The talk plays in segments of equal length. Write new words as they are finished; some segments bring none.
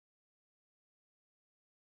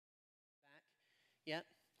Yep.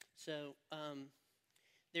 So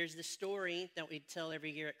there's this story that we tell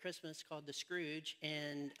every year at Christmas called the Scrooge,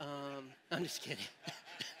 and I'm just kidding.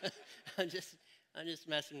 I'm just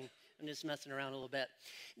messing around a little bit.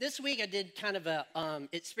 This week I did kind of a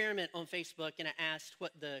experiment on Facebook, and I asked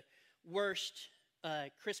what the worst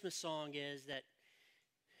Christmas song is that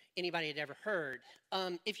anybody had ever heard.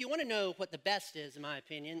 If you want to know what the best is, in my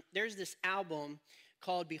opinion, there's this album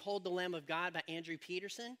called Behold the Lamb of God by Andrew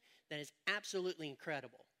Peterson that is absolutely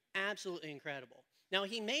incredible. Absolutely incredible. Now,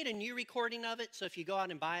 he made a new recording of it, so if you go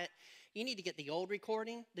out and buy it, you need to get the old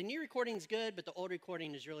recording. The new recording is good, but the old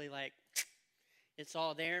recording is really like, it's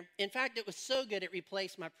all there. In fact, it was so good it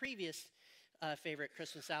replaced my previous favorite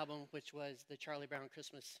Christmas album, which was the Charlie Brown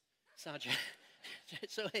Christmas soundtrack.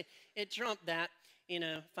 So it trumped that. You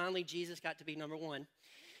know, finally Jesus got to be number one.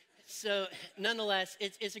 So nonetheless,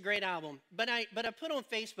 it's a great album. But I put on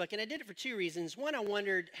Facebook, and I did it for two reasons. One, I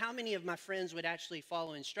wondered how many of my friends would actually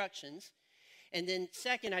follow instructions. And then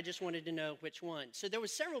second, I just wanted to know which one. So there were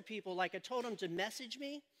several people, like I told them to message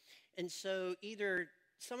me. And so either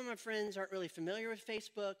some of my friends aren't really familiar with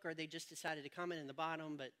Facebook, or they just decided to comment in the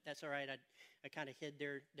bottom, but that's all right. I kind of hid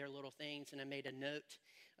their little things, and I made a note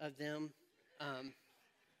of them.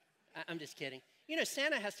 I'm just kidding. You know,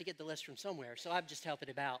 Santa has to get the list from somewhere, so I'm just helping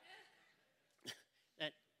him out.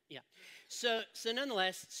 Yeah. So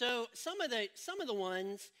nonetheless, so some of the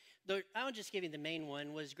ones, I'll just give you the main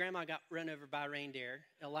one, was Grandma Got Run Over by a Reindeer.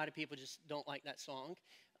 A lot of people just don't like that song.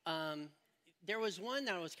 There was one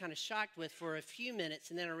that I was kind of shocked with for a few minutes,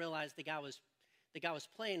 and then I realized the guy was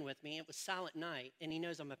playing with me. It was Silent Night, and he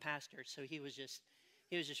knows I'm a pastor, so he was just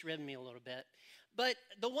ribbing me a little bit. But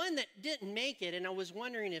the one that didn't make it, and I was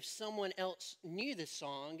wondering if someone else knew this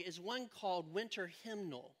song, is one called Winter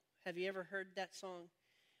Hymnal. Have you ever heard that song?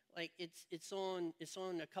 Like it's on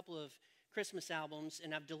a couple of Christmas albums,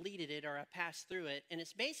 and I've deleted it or I passed through it, and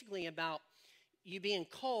it's basically about you being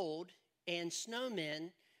cold and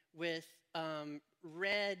snowmen with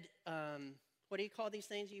red, what do you call these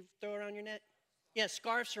things you throw around your neck? Yeah,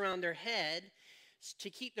 scarves around their head to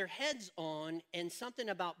keep their heads on, and something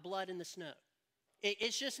about blood in the snow.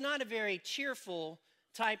 It's just not a very cheerful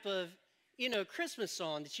type of, Christmas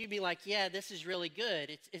song that you'd be like, yeah, this is really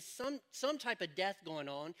good. It's some type of death going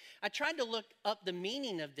on. I tried to look up the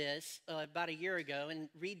meaning of this about a year ago, and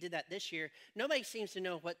Reed did that this year. Nobody seems to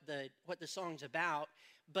know what the song's about,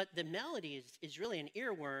 but the melody is really an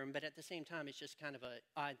earworm, but at the same time, it's just kind of an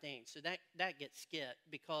odd thing. So that gets skipped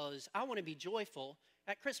because I want to be joyful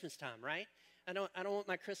at Christmas time, right? I don't want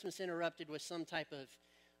my Christmas interrupted with some type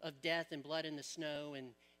of death and blood in the snow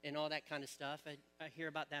and all that kind of stuff. I hear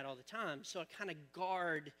about that all the time. So I kind of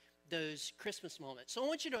guard those Christmas moments. So I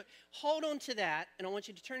want you to hold on to that, and I want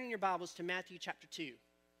you to turn in your Bibles to Matthew chapter 2.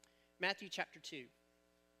 Matthew chapter 2.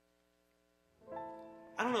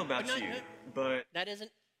 I don't know about you, but... That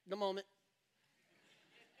isn't the moment.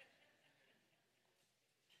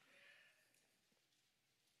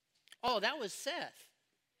 Oh, that was Seth.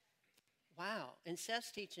 Wow. And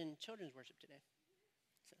Seth's teaching children's worship today.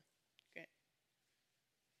 So, great.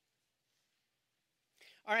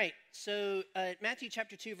 All right. So Matthew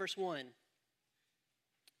chapter 2, verse 1.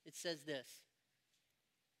 It says this.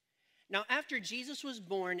 Now, after Jesus was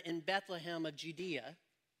born in Bethlehem of Judea,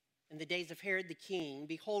 in the days of Herod the king,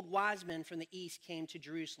 behold, wise men from the east came to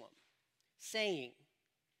Jerusalem, saying,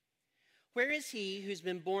 where is he who's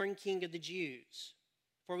been born King of the Jews?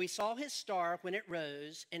 For we saw his star when it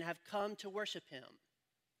rose and have come to worship him.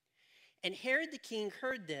 And Herod the king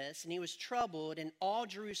heard this, and he was troubled, and all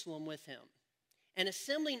Jerusalem with him. And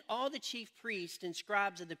assembling all the chief priests and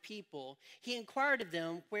scribes of the people, he inquired of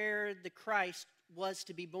them where the Christ was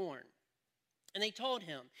to be born. And they told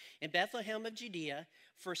him, in Bethlehem of Judea,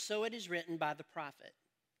 for so it is written by the prophet.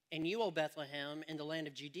 And you, O Bethlehem, in the land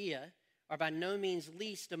of Judea, are by no means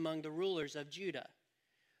least among the rulers of Judah.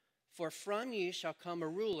 For from you shall come a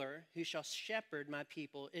ruler who shall shepherd my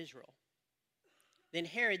people Israel. Then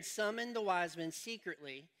Herod summoned the wise men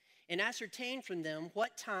secretly and ascertained from them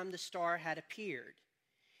what time the star had appeared.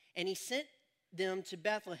 And he sent them to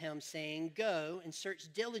Bethlehem, saying, go and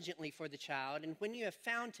search diligently for the child, and when you have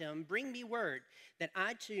found him, bring me word, that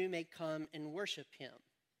I too may come and worship him.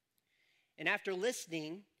 And after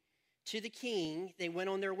listening to the king, they went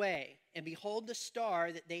on their way. And behold, the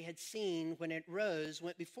star that they had seen when it rose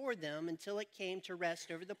went before them until it came to rest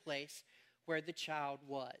over the place where the child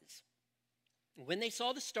was. When they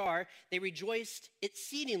saw the star, they rejoiced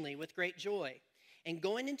exceedingly with great joy. And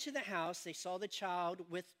going into the house, they saw the child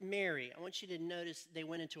with Mary. I want you to notice they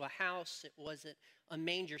went into a house. It wasn't a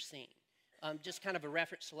manger scene. Just kind of a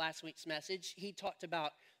reference to last week's message. He talked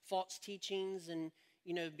about false teachings and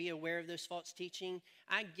be aware of those false teaching.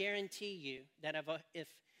 I guarantee you that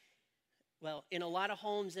in a lot of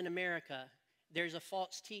homes in America, there's a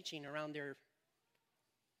false teaching around their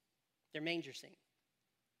manger scene.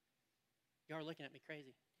 Y'all are looking at me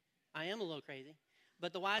crazy. I am a little crazy.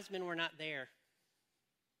 But the wise men were not there.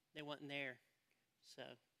 They weren't there. So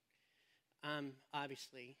I'm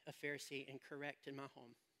obviously a Pharisee and correct in my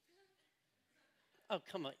home. Oh,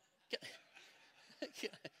 come on.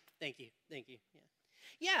 Thank you.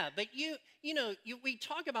 Yeah, but we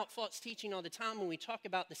talk about false teaching all the time when we talk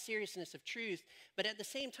about the seriousness of truth, but at the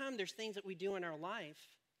same time, there's things that we do in our life,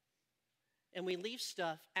 and we leave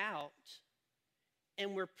stuff out,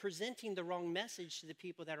 and we're presenting the wrong message to the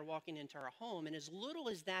people that are walking into our home. And as little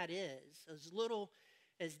as that is, as little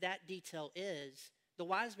as that detail is, the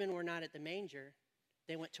wise men were not at the manger.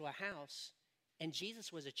 They went to a house, and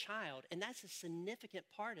Jesus was a child, and that's a significant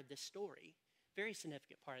part of this story, very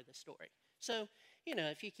significant part of this story. So,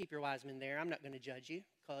 if you keep your wise men there, I'm not going to judge you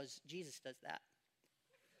because Jesus does that.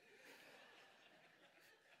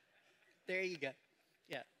 There you go.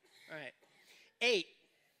 Yeah. All right. 8.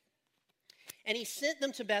 And he sent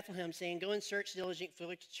them to Bethlehem, saying, go and search diligently for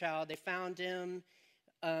the child. They found him.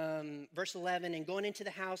 Verse 11, and going into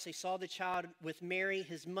the house, they saw the child with Mary,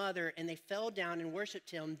 his mother, and they fell down and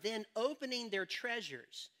worshiped him. Then opening their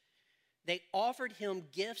treasures, they offered him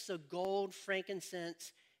gifts of gold,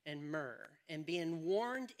 frankincense, and myrrh. And being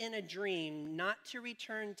warned in a dream not to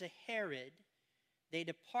return to Herod, they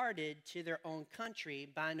departed to their own country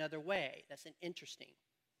by another way. That's an interesting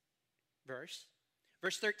verse.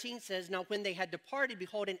 Verse 13 says, now when they had departed,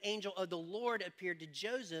 behold, an angel of the Lord appeared to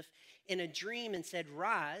Joseph in a dream and said,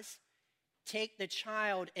 rise, take the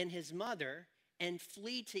child and his mother, and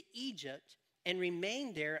flee to Egypt, and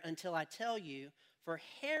remain there until I tell you, for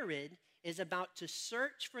Herod is about to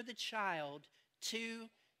search for the child to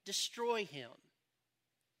destroy him.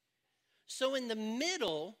 So in the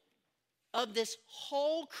middle of this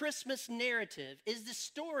whole Christmas narrative is the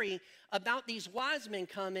story about these wise men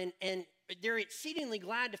coming, and they're exceedingly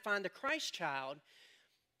glad to find the Christ child.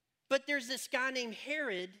 But there's this guy named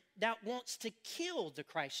Herod that wants to kill the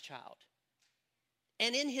Christ child.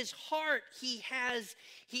 And in his heart, he has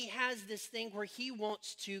this thing where he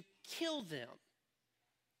wants to kill them.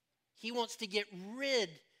 He wants to get rid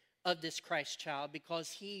of this Christ child because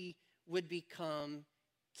he would become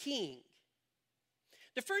king.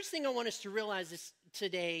 The first thing I want us to realize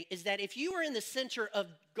today is that if you are in the center of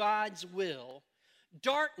God's will,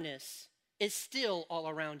 darkness is still all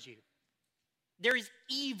around you. There is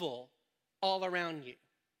evil all around you.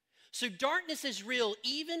 So darkness is real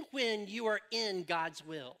even when you are in God's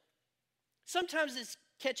will. Sometimes this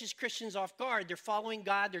catches Christians off guard. They're following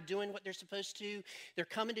God. They're doing what they're supposed to. They're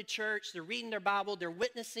coming to church. They're reading their Bible. They're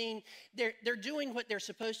witnessing. They're doing what they're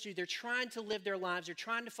supposed to. They're trying to live their lives. They're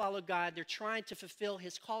trying to follow God. They're trying to fulfill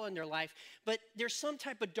his call in their life. But there's some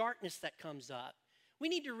type of darkness that comes up. We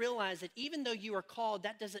need to realize that even though you are called,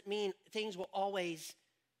 that doesn't mean things will always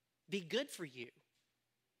be good for you.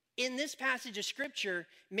 In this passage of Scripture,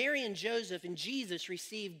 Mary and Joseph and Jesus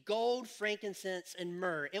received gold, frankincense, and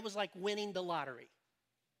myrrh. It was like winning the lottery.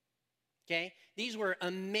 Okay? These were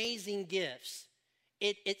amazing gifts.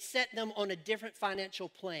 It set them on a different financial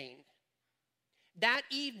plane. That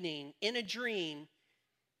evening, in a dream,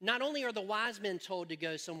 not only are the wise men told to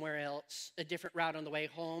go somewhere else, a different route on the way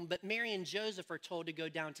home, but Mary and Joseph are told to go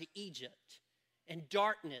down to Egypt, and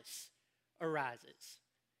darkness arises.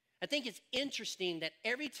 I think it's interesting that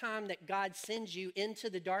every time that God sends you into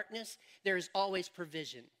the darkness, there is always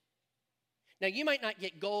provision. Now, you might not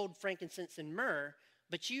get gold, frankincense, and myrrh,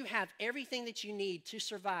 but you have everything that you need to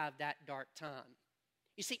survive that dark time.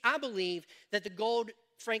 You see, I believe that the gold,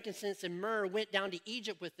 frankincense, and myrrh went down to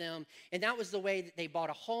Egypt with them, and that was the way that they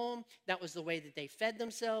bought a home. That was the way that they fed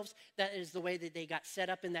themselves. That is the way that they got set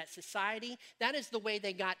up in that society. That is the way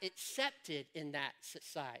they got accepted in that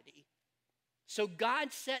society. So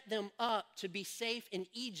God set them up to be safe in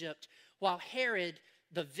Egypt while Herod,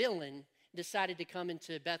 the villain, decided to come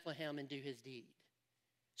into Bethlehem and do his deed.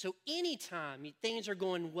 So anytime things are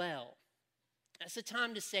going well, that's the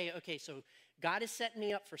time to say, okay, so God is setting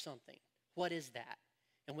me up for something. What is that?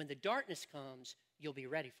 And when the darkness comes, you'll be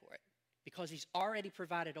ready for it because he's already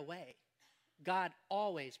provided a way. God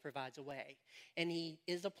always provides a way. And he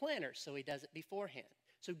is a planner, so he does it beforehand.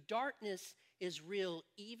 So darkness is real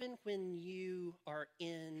even when you are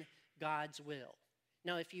in God's will.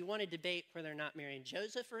 Now, if you want to debate whether or not Mary and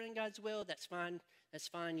Joseph are in God's will, that's fine. That's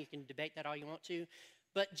fine. You can debate that all you want to.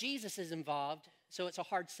 But Jesus is involved, so it's a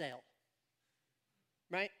hard sell.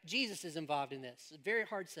 Right? Jesus is involved in this. It's a very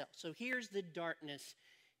hard sell. So here's the darkness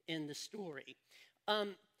in the story.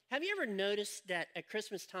 Have you ever noticed that at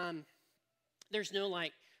Christmas time, there's no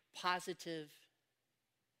like positive,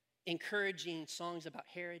 encouraging songs about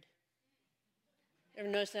Herod? Ever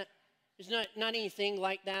notice that? There's not anything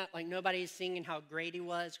like that. Like nobody's singing how great he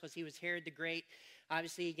was because he was Herod the Great.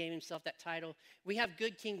 Obviously, he gave himself that title. We have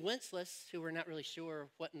good King Wenceslas, who we're not really sure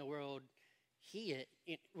what in the world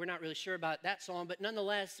we're not really sure about that song, but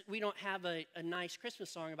nonetheless, we don't have a nice Christmas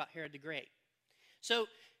song about Herod the Great. So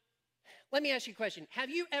let me ask you a question. Have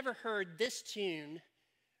you ever heard this tune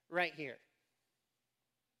right here?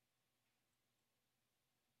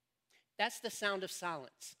 That's The Sound of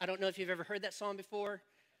Silence. I don't know if you've ever heard that song before.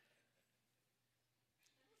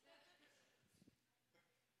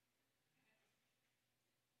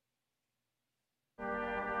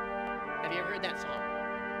 Have you ever heard that song?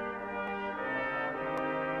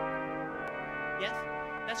 Yes?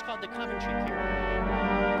 That's called the Coventry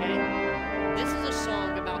Carol. Okay? This is a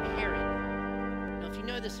song about Herod. Now, if you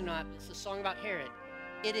know this or not, it's a song about Herod.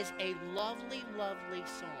 It is a lovely, lovely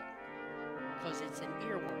song because it's an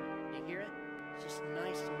earworm. You hear it? It's just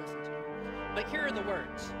nice to listen to. But here are the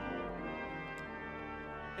words.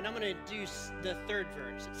 And I'm going to do the third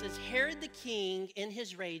verse. It says, Herod the king in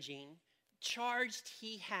his raging, charged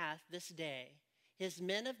he hath this day his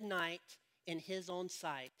men of night in his own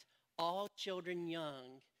sight, all children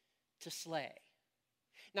young to slay.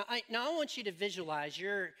 Now I want you to visualize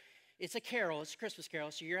it's a carol, it's a Christmas carol,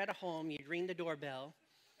 so you're at a home, you'd ring the doorbell,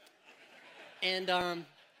 and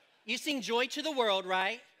you sing Joy to the World,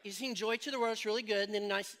 right? You sing Joy to the World, it's really good, and then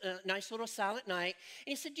nice little silent night.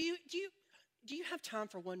 And he said, do you have time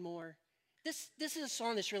for one more? This is a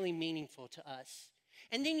song that's really meaningful to us.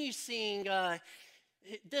 And then you sing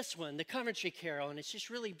this one, the Coventry Carol, and it's just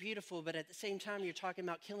really beautiful, but at the same time, you're talking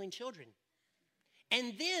about killing children.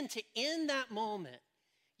 And then to end that moment,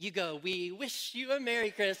 you go, we wish you a Merry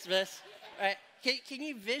Christmas. Right? Can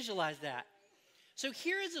you visualize that? So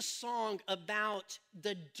here is a song about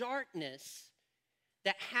the darkness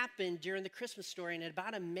that happened during the Christmas story and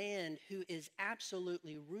about a man who is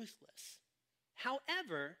absolutely ruthless.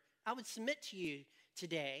 However, I would submit to you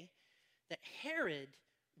today that Herod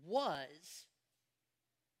was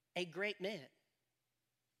a great man.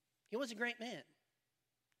 He was a great man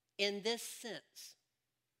in this sense.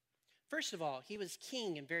 First of all, he was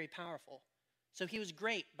king and very powerful. So he was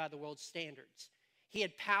great by the world's standards. He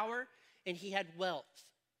had power and he had wealth.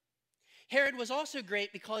 Herod was also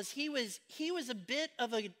great because he was a bit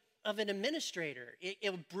of an administrator,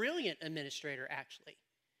 a brilliant administrator actually.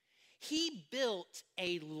 He built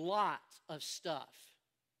a lot of stuff.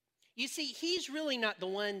 You see, he's really not the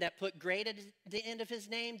one that put great at the end of his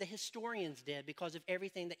name. The historians did because of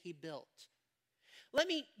everything that he built. Let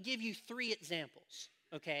me give you 3 examples,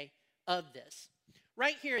 okay, of this.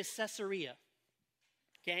 Right here is Caesarea,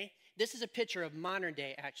 okay? This is a picture of modern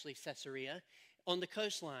day, actually, Caesarea on the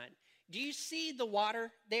coastline. Do you see the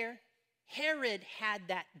water there? Herod had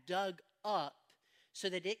that dug up so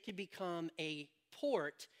that it could become a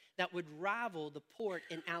port that would rival the port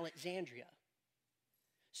in Alexandria.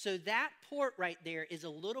 So that port right there is a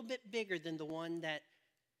little bit bigger than the one that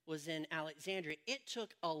was in Alexandria. It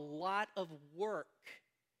took a lot of work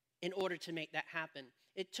in order to make that happen.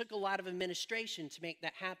 It took a lot of administration to make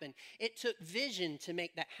that happen. It took vision to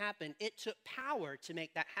make that happen. It took power to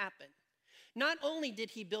make that happen. Not only did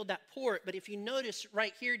he build that port, but if you notice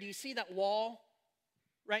right here, do you see that wall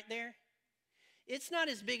right there? It's not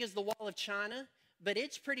as big as the wall of China, but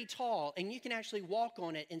it's pretty tall, and you can actually walk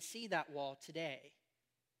on it and see that wall today.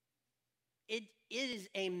 It is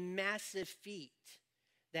a massive feat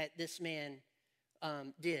that this man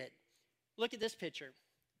did. Look at this picture.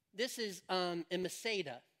 This is in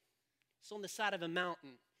Masada. It's on the side of a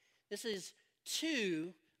mountain. This is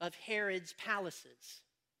 2 of Herod's palaces.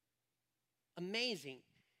 Amazing.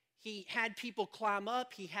 He had people climb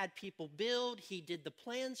up. He had people build. He did the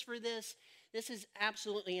plans for this. This is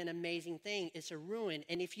absolutely an amazing thing. It's a ruin.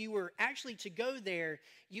 And if you were actually to go there,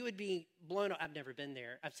 you would be blown. I've never been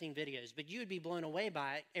there. I've seen videos. But you would be blown away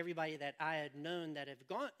by it. Everybody that I had known that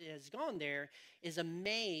has gone there is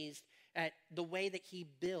amazed at the way that he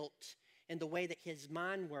built and the way that his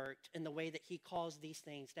mind worked and the way that he caused these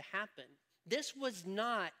things to happen. This was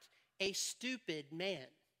not a stupid man.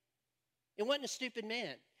 It wasn't a stupid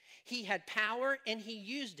man. He had power and he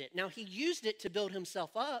used it. Now, he used it to build himself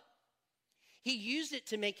up. He used it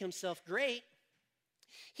to make himself great.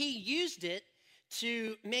 He used it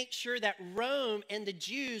to make sure that Rome and the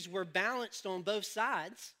Jews were balanced on both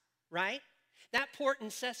sides, right? That port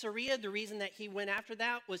in Caesarea, the reason that he went after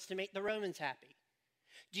that was to make the Romans happy.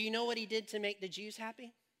 Do you know what he did to make the Jews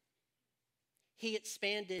happy? He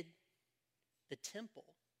expanded the temple.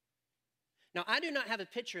 Now, I do not have a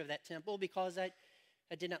picture of that temple because I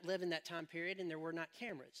did not live in that time period and there were not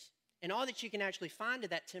cameras. And all that you can actually find of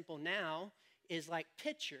that temple now is like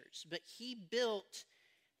pictures. But he built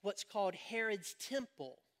what's called Herod's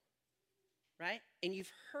temple, right? And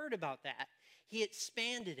you've heard about that. He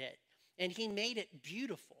expanded it and he made it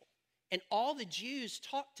beautiful. And all the Jews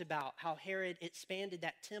talked about how Herod expanded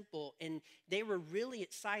that temple, and they were really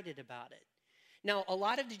excited about it. Now, a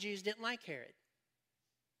lot of the Jews didn't like Herod.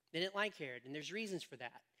 They didn't like Herod, and there's reasons for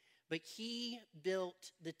that. But he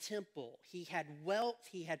built the temple. He had wealth.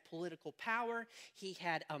 He had political power. He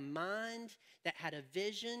had a mind that had a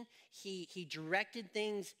vision. He directed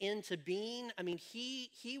things into being. I mean,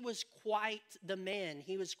 he was quite the man.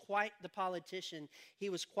 He was quite the politician. He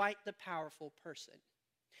was quite the powerful person.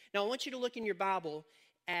 Now, I want you to look in your Bible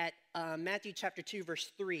at Matthew chapter 2,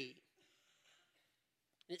 verse 3.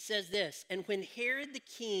 It says this, "And when Herod the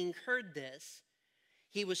king heard this,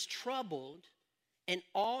 he was troubled, and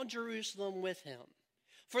all Jerusalem with him.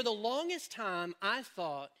 For the longest time, I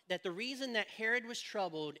thought that the reason that Herod was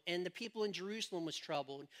troubled and the people in Jerusalem was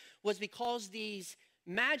troubled was because these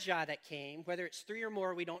magi that came, whether it's 3 or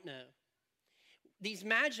more, we don't know. These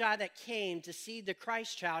magi that came to see the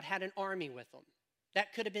Christ child had an army with them.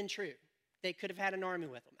 That could have been true. They could have had an army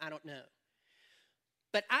with them. I don't know.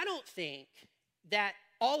 But I don't think that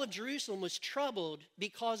all of Jerusalem was troubled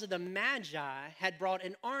because of the Magi had brought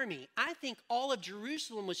an army. I think all of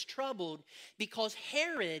Jerusalem was troubled because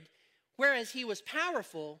Herod, whereas he was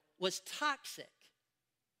powerful, was toxic.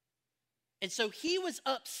 And so he was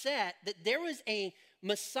upset that there was a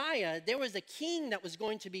Messiah, there was a king that was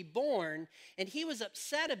going to be born, and he was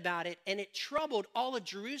upset about it, and it troubled all of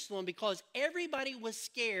Jerusalem because everybody was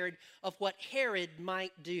scared of what Herod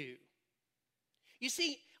might do. You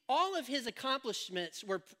see, all of his accomplishments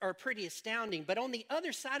are pretty astounding, but on the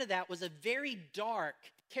other side of that was a very dark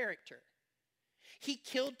character. He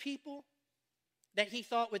killed people that he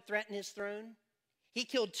thought would threaten his throne. He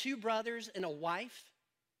killed 2 brothers and a wife.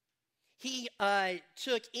 He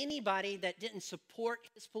took anybody that didn't support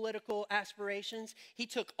his political aspirations. He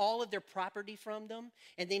took all of their property from them,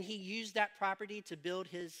 and then he used that property to build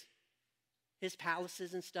his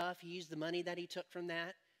palaces and stuff. He used the money that he took from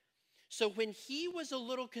that. So when he was a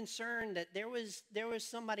little concerned that there was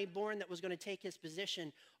somebody born that was going to take his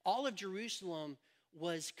position, all of Jerusalem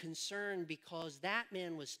was concerned because that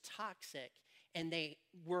man was toxic, and they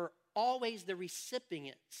were always the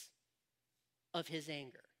recipients of his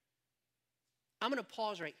anger. I'm going to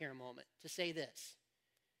pause right here a moment to say this.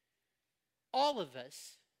 All of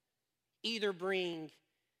us either bring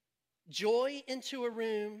joy into a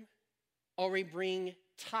room or we bring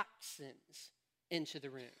toxins into the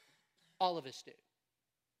room. All of us do.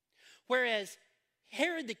 Whereas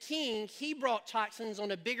Herod the king, he brought toxins on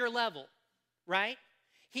a bigger level, right?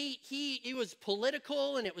 It was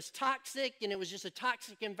political and it was toxic and it was just a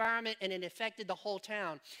toxic environment and it affected the whole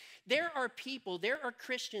town. There are people, there are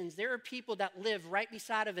Christians, there are people that live right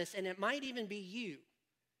beside of us, and it might even be you,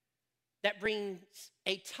 that brings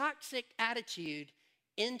a toxic attitude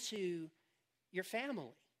into your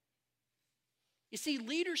family. You see,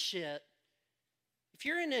 leadership, if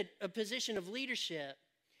you're in a position of leadership,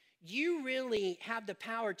 you really have the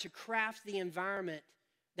power to craft the environment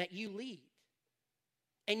that you lead.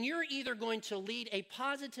 And you're either going to lead a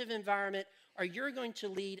positive environment or you're going to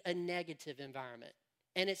lead a negative environment.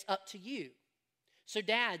 And it's up to you. So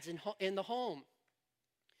dads in the home,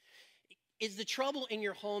 is the trouble in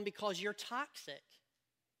your home because you're toxic?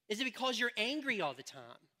 Is it because you're angry all the time?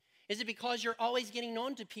 Is it because you're always getting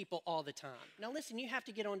on to people all the time? Now listen, you have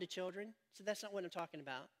to get on to children, so that's not what I'm talking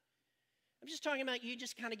about. I'm just talking about you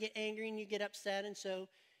just kind of get angry and you get upset, and so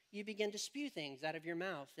you begin to spew things out of your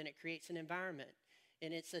mouth, and it creates an environment.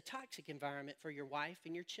 And it's a toxic environment for your wife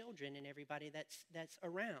and your children and everybody that's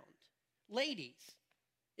around. Ladies,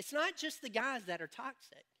 it's not just the guys that are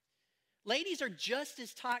toxic. Ladies are just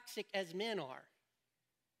as toxic as men are,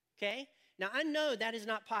 okay? Now, I know that is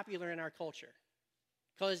not popular in our culture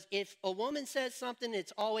because if a woman says something,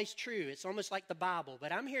 it's always true. It's almost like the Bible.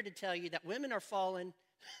 But I'm here to tell you that women are fallen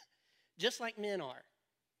just like men are.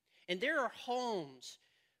 And there are homes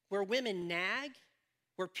where women nag,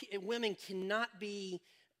 where women cannot be,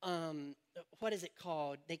 what is it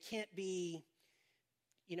called? They can't be,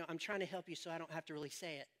 I'm trying to help you so I don't have to really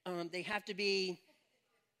say it. They have to be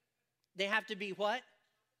what?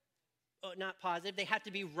 Oh, not positive. They have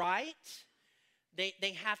to be right.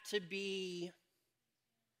 They have to be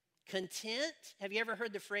content. Have you ever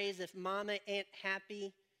heard the phrase, if mama ain't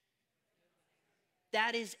happy?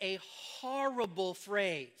 That is a horrible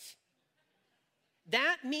phrase.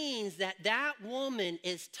 That means that woman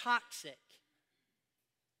is toxic.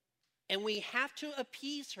 And we have to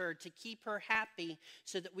appease her to keep her happy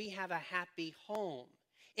so that we have a happy home.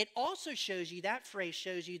 It also shows you, that phrase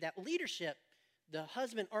shows you that leadership, the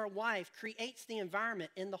husband or wife, creates the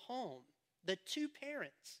environment in the home. The two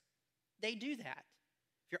parents, they do that.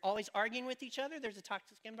 If you're always arguing with each other, there's a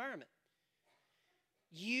toxic environment.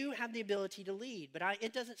 You have the ability to lead, but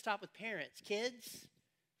it doesn't stop with parents. Kids,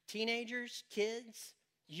 teenagers, kids,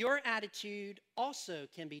 your attitude also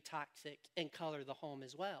can be toxic and color the home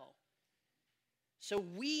as well. So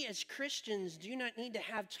we as Christians do not need to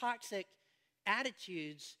have toxic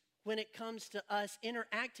attitudes when it comes to us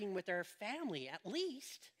interacting with our family, at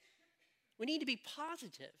least. We need to be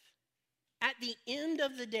positive. At the end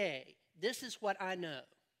of the day, this is what I know.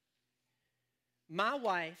 My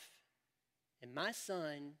wife and my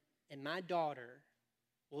son and my daughter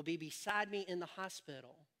will be beside me in the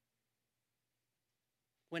hospital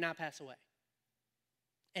when I pass away.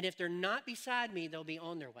 And if they're not beside me, they'll be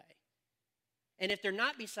on their way. And if they're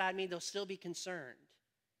not beside me, they'll still be concerned.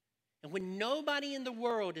 And when nobody in the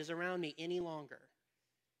world is around me any longer,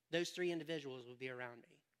 those three individuals will be around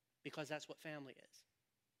me, because that's what family is.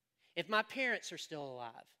 If my parents are still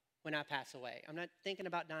alive when I pass away, I'm not thinking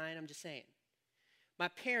about dying, I'm just saying. My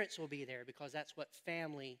parents will be there because that's what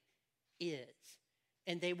family is.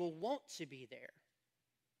 And they will want to be there.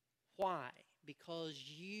 Why? Because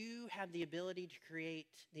you have the ability to create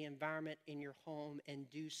the environment in your home and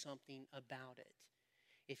do something about it.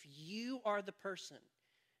 If you are the person,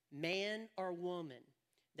 man or woman,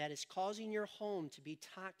 that is causing your home to be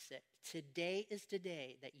toxic, today is the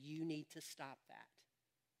day that you need to stop that.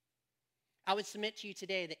 I would submit to you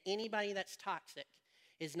today that anybody that's toxic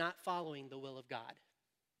is not following the will of God.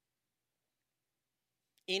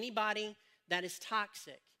 Anybody that is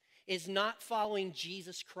toxic is not following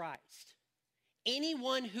Jesus Christ.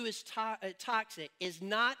 Anyone who is toxic is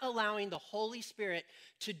not allowing the Holy Spirit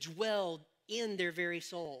to dwell in their very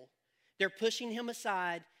soul. They're pushing him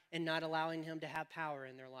aside and not allowing him to have power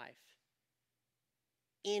in their life.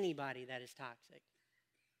 Anybody that is toxic.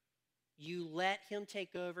 You let him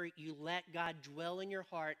take over, you let God dwell in your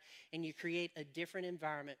heart, and you create a different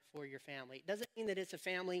environment for your family. It doesn't mean that it's a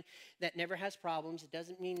family that never has problems. It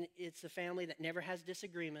doesn't mean it's a family that never has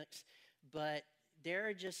disagreements, but there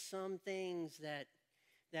are just some things that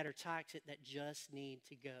are toxic that just need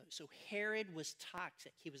to go. So Herod was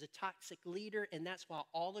toxic. He was a toxic leader, and that's why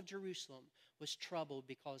all of Jerusalem was troubled,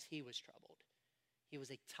 because he was troubled. He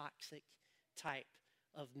was a toxic type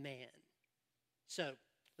of man. So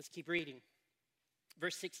let's keep reading.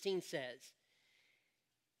 Verse 16 says,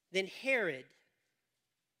 "Then Herod,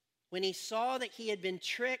 when he saw that he had been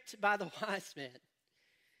tricked by the wise men,"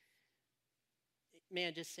 may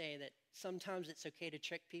I just say that sometimes it's okay to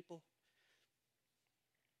trick people?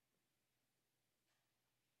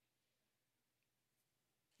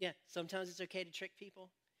 Yeah, sometimes it's okay to trick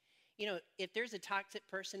people. You know, if there's a toxic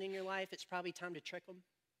person in your life, it's probably time to trick them.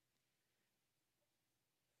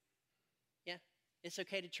 Yeah, it's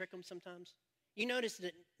okay to trick them sometimes. You notice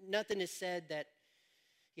that nothing is said that,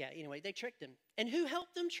 yeah, anyway, they tricked him. And who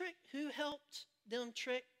helped them trick? Who helped them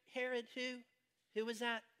trick Herod? Who? Who was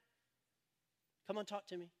that? Come on, talk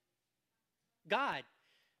to me. God.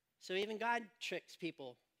 So even God tricks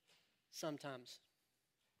people sometimes.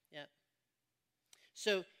 Yeah.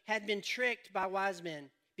 So had been tricked by wise men,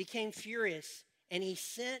 became furious, and he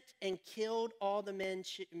sent and killed all the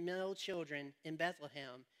male children in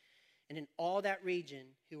Bethlehem and in all that region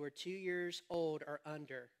who were 2 years old or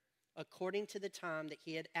under, according to the time that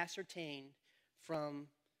he had ascertained from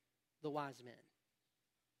the wise men.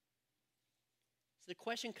 So the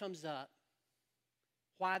question comes up,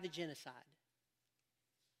 why the genocide?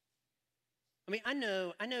 I mean, I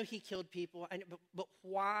know he killed people, but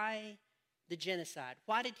why the genocide?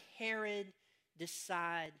 Why did Herod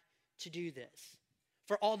decide to do this?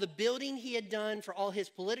 For all the building he had done, for all his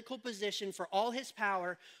political position, for all his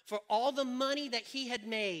power, for all the money that he had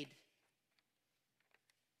made.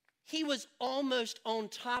 He was almost on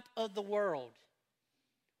top of the world.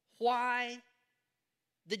 Why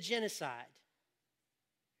the genocide?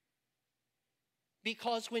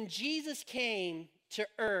 Because when Jesus came to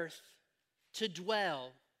earth to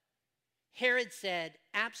dwell, Herod said,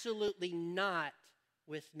 absolutely not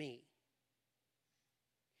with me.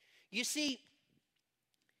 You see,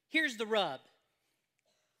 here's the rub.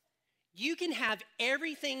 You can have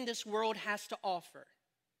everything this world has to offer.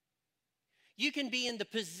 You can be in the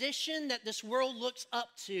position that this world looks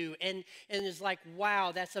up to and is like,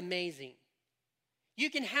 wow, that's amazing. You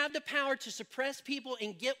can have the power to suppress people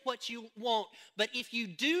and get what you want, but if you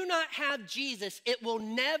do not have Jesus, it will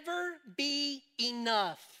never be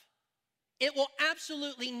enough. It will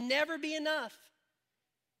absolutely never be enough.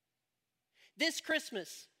 This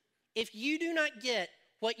Christmas, if you do not get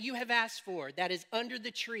what you have asked for that is under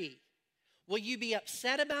the tree, will you be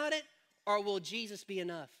upset about it, or will Jesus be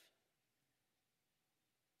enough?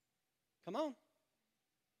 Come on.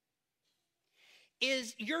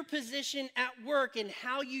 Is your position at work and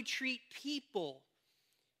how you treat people,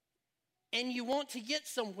 and you want to get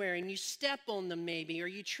somewhere and you step on them maybe, or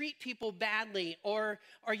you treat people badly, or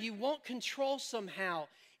you want control somehow,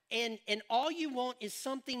 and all you want is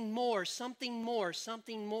something more, something more,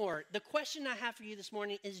 something more. The question I have for you this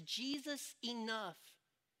morning is Jesus enough?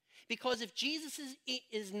 Because if Jesus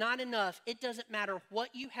is not enough, it doesn't matter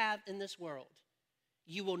what you have in this world.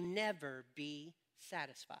 You will never be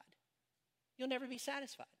satisfied. You'll never be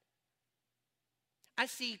satisfied. I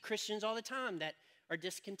see Christians all the time that are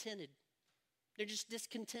discontented. They're just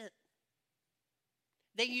discontent.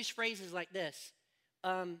 They use phrases like this,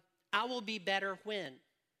 I will be better when.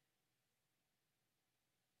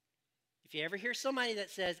 If you ever hear somebody that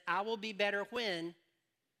says, I will be better when,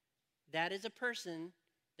 that is a person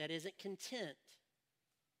that isn't content.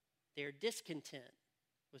 They're discontent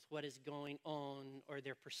with what is going on or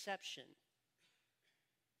their perception.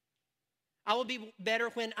 I will be better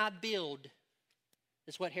when I build.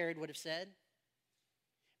 That's what Herod would have said.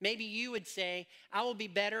 Maybe you would say, I will be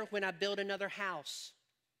better when I build another house.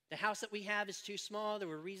 The house that we have is too small. There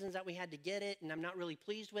were reasons that we had to get it, and I'm not really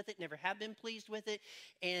pleased with it, never have been pleased with it.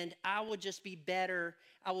 And I will just be better.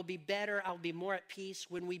 I will be better. I will be more at peace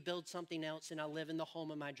when we build something else and I live in the home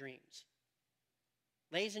of my dreams.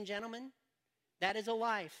 Ladies and gentlemen, that is a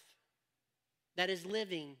life that is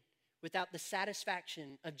living without the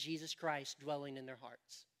satisfaction of Jesus Christ dwelling in their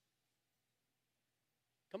hearts.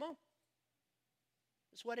 Come on.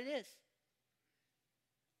 That's what it is.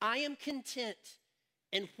 I am content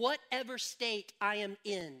in whatever state I am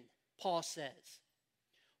in, Paul says.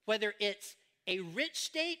 Whether it's a rich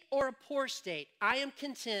state or a poor state, I am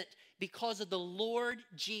content because of the Lord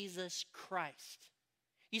Jesus Christ.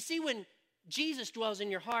 You see, when Jesus dwells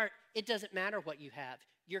in your heart, it doesn't matter what you have.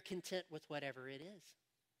 You're content with whatever it is.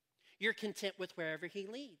 You're content with wherever he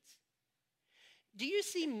leads. Do you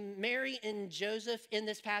see Mary and Joseph in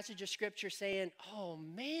this passage of Scripture saying, oh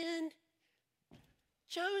man,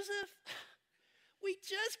 Joseph, we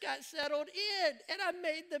just got settled in and I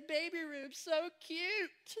made the baby room so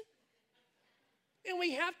cute. And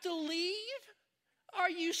we have to leave? Are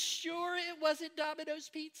you sure it wasn't Domino's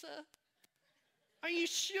Pizza? Are you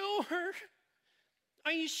sure?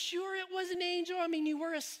 Are you sure it was an angel? I mean, you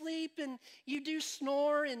were asleep and you do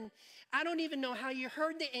snore, and I don't even know how you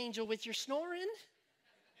heard the angel with your snoring.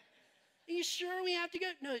 Are you sure we have to go?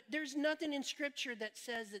 No, there's nothing in Scripture that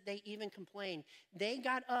says that they even complained. They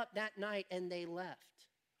got up that night and they left.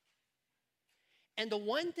 And the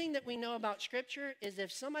one thing that we know about Scripture is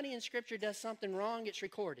if somebody in Scripture does something wrong, it's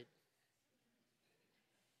recorded.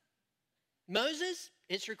 Moses,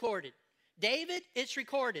 it's recorded. David, it's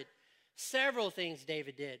recorded. Several things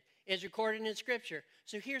David did is recorded in Scripture.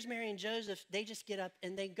 So here's Mary and Joseph. They just get up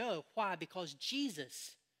and they go. Why? Because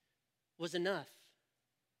Jesus was enough.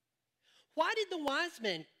 Why did the wise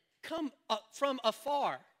men come up from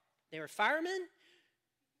afar? They were firemen?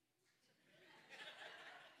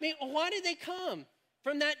 I mean, why did they come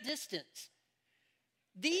from that distance?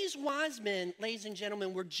 These wise men, ladies and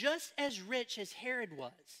gentlemen, were just as rich as Herod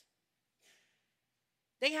was.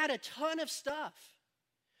 They had a ton of stuff.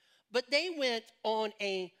 But they went on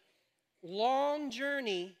a long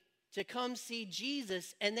journey to come see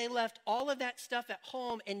Jesus, and they left all of that stuff at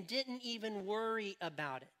home and didn't even worry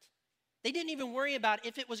about it. They didn't even worry about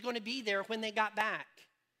if it was going to be there when they got back,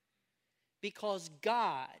 because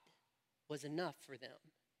God was enough for them.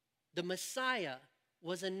 The Messiah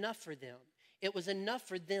was enough for them. It was enough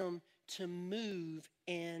for them to move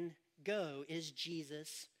and go. Is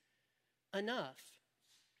Jesus enough?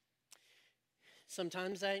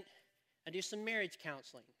 Sometimes I do some marriage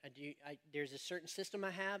counseling. There's a certain system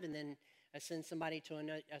I have, and then I send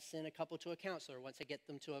I send a couple to a counselor once I get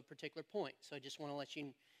them to a particular point. So I just want to let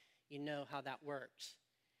you know how that works.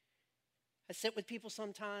 I sit with people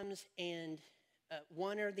sometimes, and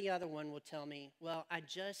one or the other one will tell me, well, I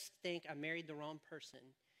just think I married the wrong person,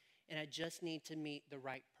 and I just need to meet the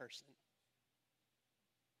right person.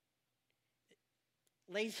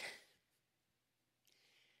 Ladies,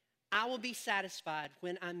 I will be satisfied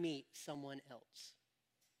when I meet someone else.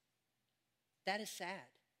 That is sad.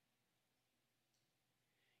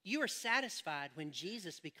 You are satisfied when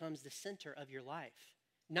Jesus becomes the center of your life,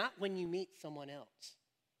 not when you meet someone else.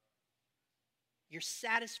 You're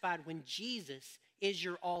satisfied when Jesus is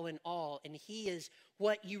your all in all, and he is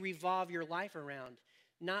what you revolve your life around,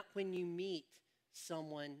 not when you meet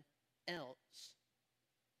someone else.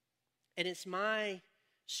 And it's my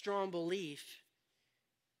strong belief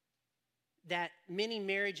that many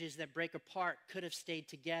marriages that break apart could have stayed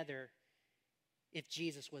together if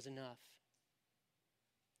Jesus was enough.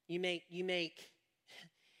 You make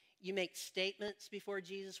statements before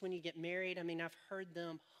Jesus when you get married. I mean, I've heard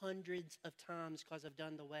them hundreds of times because I've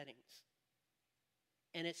done the weddings.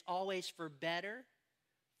 And it's always for better,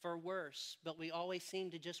 for worse. But we always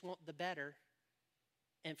seem to just want the better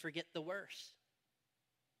and forget the worse.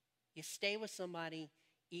 You stay with somebody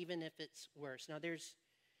even if it's worse. Now I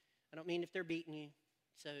don't mean if they're beating you,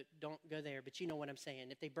 so don't go there, but you know what I'm saying.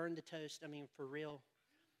 If they burn the toast, I mean, for real.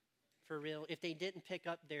 If they didn't pick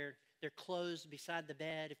up their clothes beside the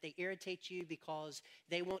bed, if they irritate you because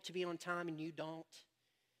they want to be on time and you don't.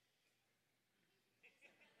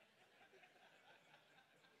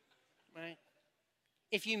 Right?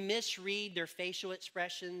 If you misread their facial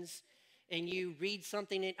expressions and you read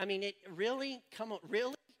something, come on,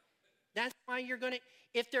 really? That's why you're going to,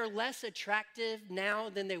 if they're less attractive now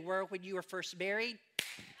than they were when you were first married,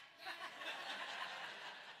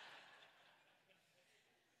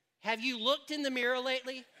 have you looked in the mirror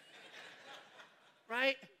lately?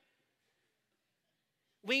 Right?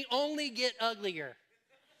 We only get uglier.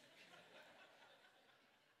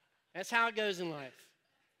 That's how it goes in life.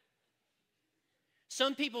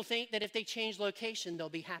 Some people think that if they change location, they'll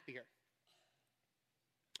be happier.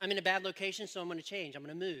 I'm in a bad location, so I'm going to change. I'm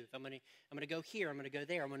going to move. I'm going to go here. I'm going to go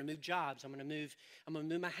there. I'm going to move jobs. I'm going to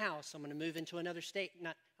move my house. I'm going to move into another state.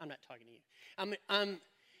 I'm not talking to you.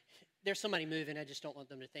 There's somebody moving. I just don't want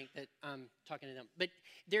them to think that I'm talking to them. But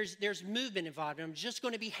there's movement involved. I'm just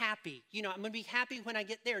going to be happy. I'm going to be happy when I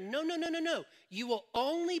get there. No. You will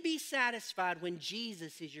only be satisfied when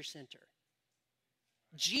Jesus is your center.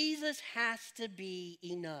 Jesus has to be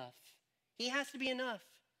enough. He has to be enough.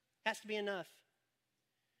 Has to be enough.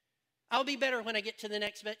 I'll be better when I get to the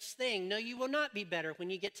next best thing. No, you will not be better when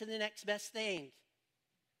you get to the next best thing.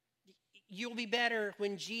 You'll be better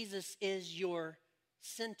when Jesus is your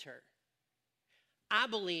center. I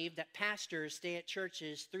believe that pastors stay at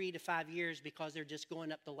churches 3 to 5 years because they're just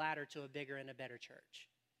going up the ladder to a bigger and a better church.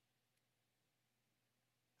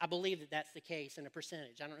 I believe that that's the case in a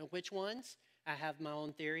percentage. I don't know which ones. I have my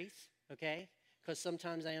own theories, okay? Because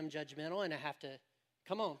sometimes I am judgmental and I have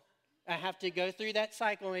to go through that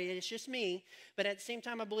cycle. It's just me. But at the same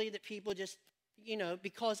time, I believe that people just,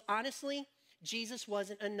 because honestly, Jesus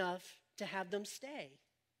wasn't enough to have them stay.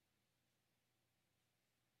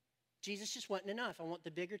 Jesus just wasn't enough. I want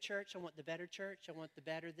the bigger church. I want the better church. I want the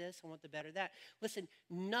better this. I want the better that. Listen,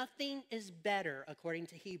 nothing is better, according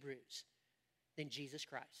to Hebrews, than Jesus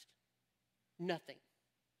Christ. Nothing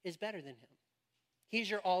is better than him. He's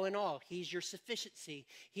your all in all. He's your sufficiency.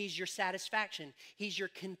 He's your satisfaction. He's your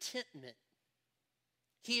contentment.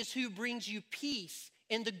 He is who brings you peace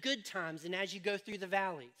in the good times and as you go through the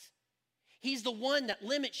valleys. He's the one that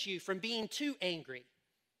limits you from being too angry.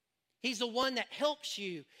 He's the one that helps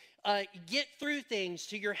you get through things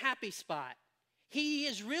to your happy spot. He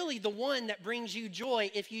is really the one that brings you joy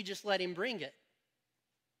if you just let him bring it.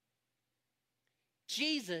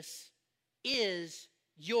 Jesus is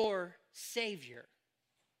your Savior.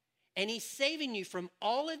 And he's saving you from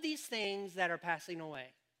all of these things that are passing away.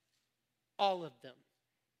 All of them.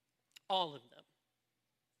 All of them.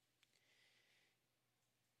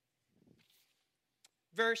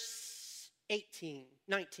 Verse 19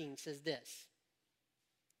 says this.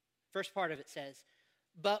 First part of it says,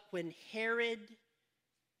 but when Herod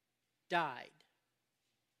died.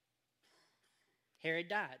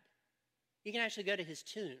 You can actually go to his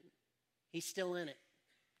tomb. He's still in it.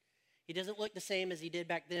 He doesn't look the same as he did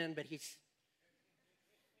back then, but he's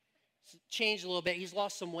changed a little bit. He's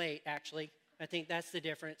lost some weight, actually. I think that's the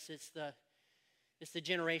difference. It's the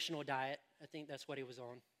generational diet. I think that's what he was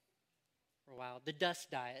on for a while. The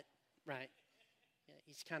dust diet, right? Yeah,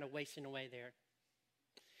 he's kind of wasting away there.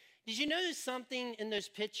 Did you notice something in those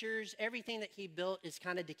pictures? Everything that he built is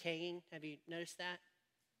kind of decaying. Have you noticed that?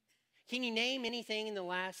 Can you name anything in the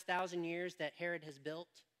last 1,000 years that Herod has built?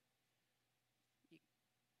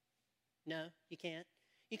 No, you can't.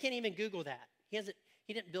 You can't even Google that.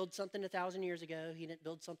 He didn't build something 1,000 years ago. He didn't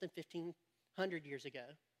build something 1,500 years ago,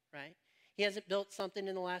 right? He hasn't built something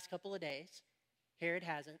in the last couple of days. Herod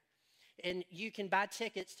hasn't. And you can buy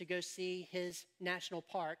tickets to go see his national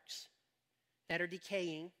parks that are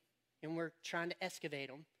decaying, and we're trying to excavate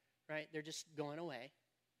them, right? They're just going away.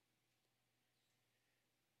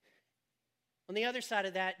 On the other side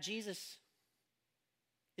of that, Jesus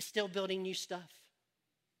is still building new stuff.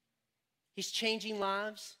 He's changing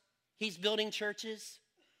lives. He's building churches.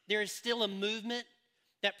 There is still a movement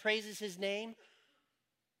that praises his name.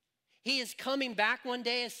 He is coming back one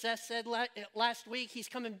day, as Seth said last week. He's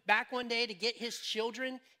coming back one day to get his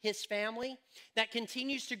children, his family, that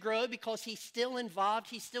continues to grow because he's still involved.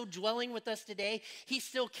 He's still dwelling with us today. He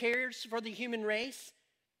still cares for the human race.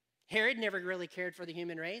 Herod never really cared for the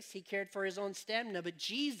human race. He cared for his own stamina. But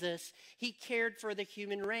Jesus, he cared for the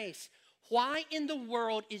human race. Why in the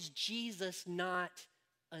world is Jesus not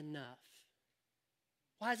enough?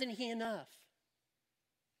 Why isn't he enough?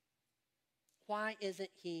 Why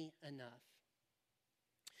isn't he enough?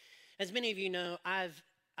 As many of you know, I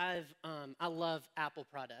love Apple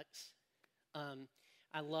products.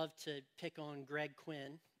 I love to pick on Greg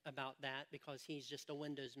Quinn about that because he's just a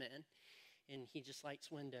Windows man and he just likes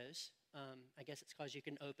Windows. I guess it's because you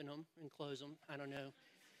can open them and close them. I don't know,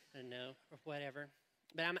 or whatever.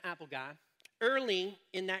 But I'm an Apple guy. Early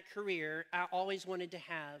in that career, I always wanted to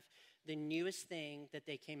have the newest thing that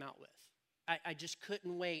they came out with. I just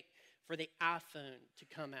couldn't wait for the iPhone to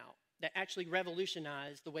come out. That actually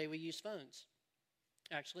revolutionized the way we use phones,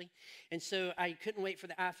 actually. And so I couldn't wait for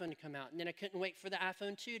the iPhone to come out. And then I couldn't wait for the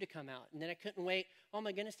iPhone 2 to come out. And then I couldn't wait. Oh,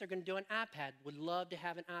 my goodness, they're going to do an iPad. Would love to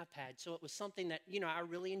have an iPad. So it was something that, I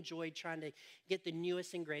really enjoyed trying to get the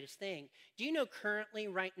newest and greatest thing. Do you know currently,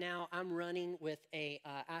 right now, I'm running with a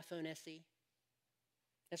iPhone SE?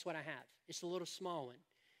 That's what I have. It's a little small one.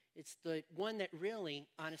 It's the one that really,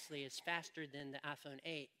 honestly, is faster than the iPhone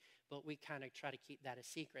 8. But we kind of try to keep that a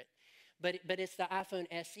secret. But it's the iPhone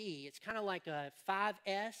SE. It's kind of like a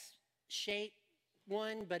 5S shape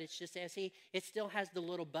one, but it's just SE. It still has the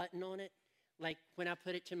little button on it. Like when I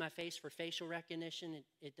put it to my face for facial recognition,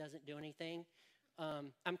 it doesn't do anything.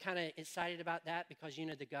 I'm kind of excited about that because,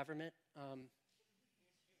 the government. I'm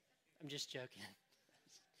just joking.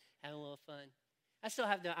 Having a little fun. I still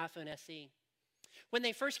have the iPhone SE. When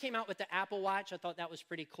they first came out with the Apple Watch, I thought that was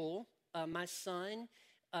pretty cool. My son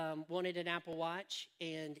wanted an Apple Watch,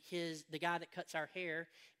 and the guy that cuts our hair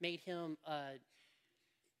made him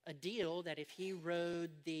a deal that if he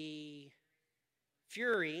rode the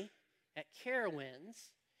Fury at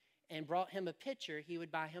Carowinds and brought him a picture, he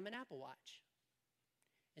would buy him an Apple Watch.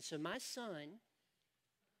 And so my son,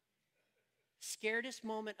 scaredest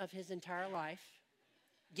moment of his entire life,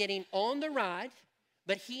 getting on the ride,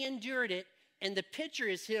 but he endured it, and the picture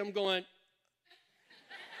is him going.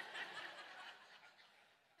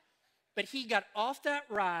 But he got off that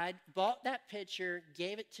ride, bought that picture,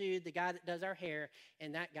 gave it to the guy that does our hair,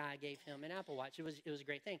 and that guy gave him an Apple Watch. It was a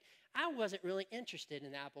great thing. I wasn't really interested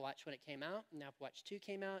in the Apple Watch when it came out. And the Apple Watch 2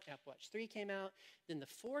 came out, Apple Watch 3 came out, then the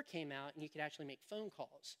 4 came out, and you could actually make phone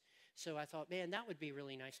calls. So I thought, man, that would be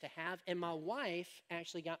really nice to have. And my wife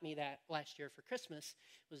actually got me that last year for Christmas.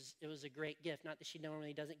 It was a great gift. Not that she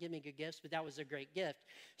normally doesn't give me good gifts, but that was a great gift.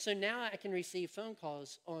 So now I can receive phone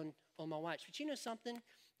calls on my watch. But you know something?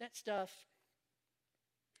 That stuff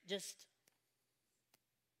just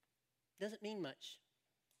doesn't mean much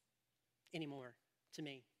anymore to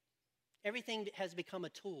me. Everything has become a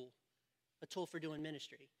tool for doing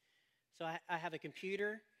ministry. So I have a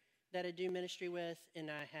computer that I do ministry with, and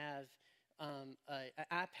I have an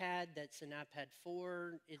iPad that's an iPad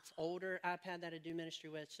 4. It's older iPad that I do ministry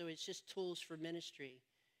with. So it's just tools for ministry.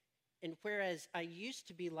 And whereas I used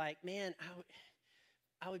to be like, man,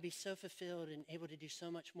 I would be so fulfilled and able to do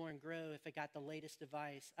so much more and grow if I got the latest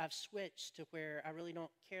device. I've switched to where I really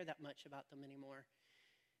don't care that much about them anymore.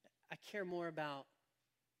 I care more about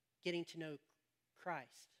getting to know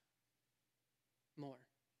Christ more.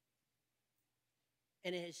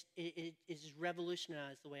 And it has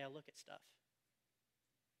revolutionized the way I look at stuff.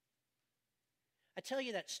 I tell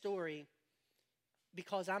you that story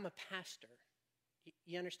because I'm a pastor.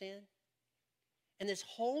 You understand? And this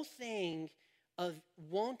whole thing of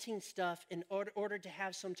wanting stuff in order to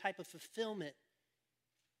have some type of fulfillment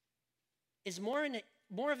is more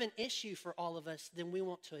of an issue for all of us than we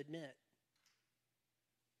want to admit.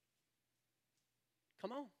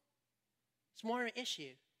 Come on. It's more an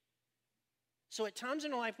issue. So at times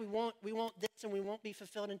in our life, we want this and we won't be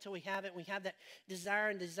fulfilled until we have it. We have that desire,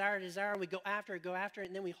 and we go after it,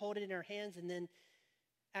 and then we hold it in our hands, and then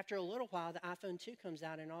after a little while, the iPhone 2 comes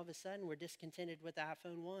out, and all of a sudden, we're discontented with the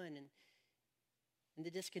iPhone 1, and the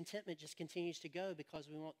discontentment just continues to go because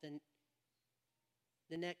we want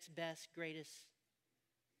the next best, greatest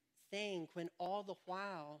thing, when all the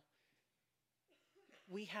while,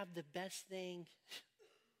 we have the best thing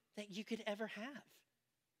that you could ever have.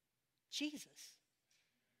 Jesus.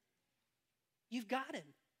 You've got him.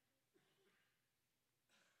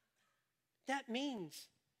 That means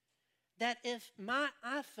that if my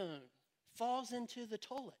iPhone falls into the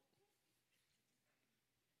toilet,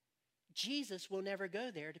 Jesus will never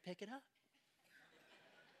go there to pick it up.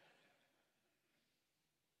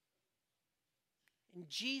 And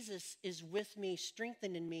Jesus is with me,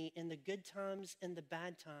 strengthening me in the good times and the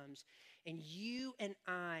bad times. And you and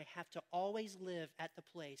I have to always live at the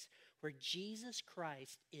place where Jesus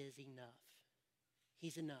Christ is enough.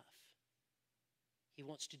 He's enough. He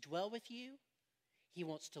wants to dwell with you. He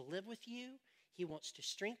wants to live with you. He wants to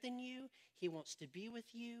strengthen you. He wants to be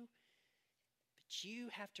with you. But you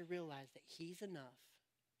have to realize that He's enough.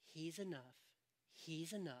 He's enough.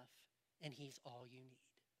 He's enough. And He's all you need.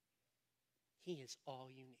 He is all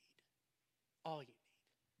you need. All you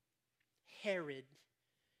need. Herod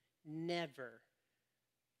never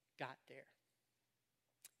got there.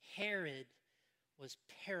 Herod was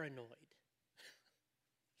paranoid.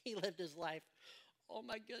 He lived his life, oh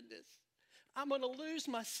my goodness, I'm going to lose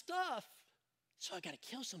my stuff, so I got to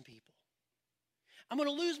kill some people. I'm going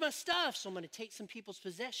to lose my stuff, so I'm going to take some people's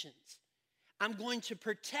possessions. I'm going to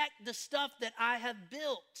protect the stuff that I have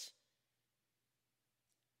built.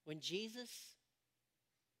 When Jesus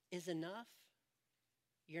is enough,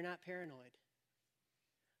 you're not paranoid,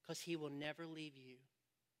 because He will never leave you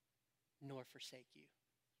nor forsake you.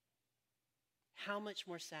 How much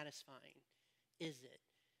more satisfying is it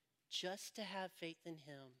just to have faith in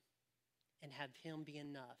Him and have Him be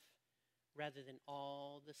enough rather than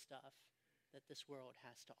all the stuff that this world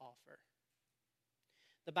has to offer?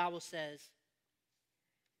 The Bible says,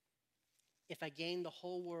 if I gain the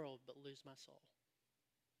whole world but lose my soul,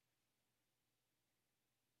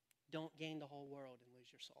 don't gain the whole world and lose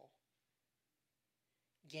your soul.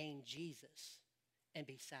 Gain Jesus and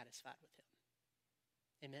be satisfied with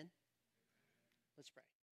Him. Amen? Let's pray.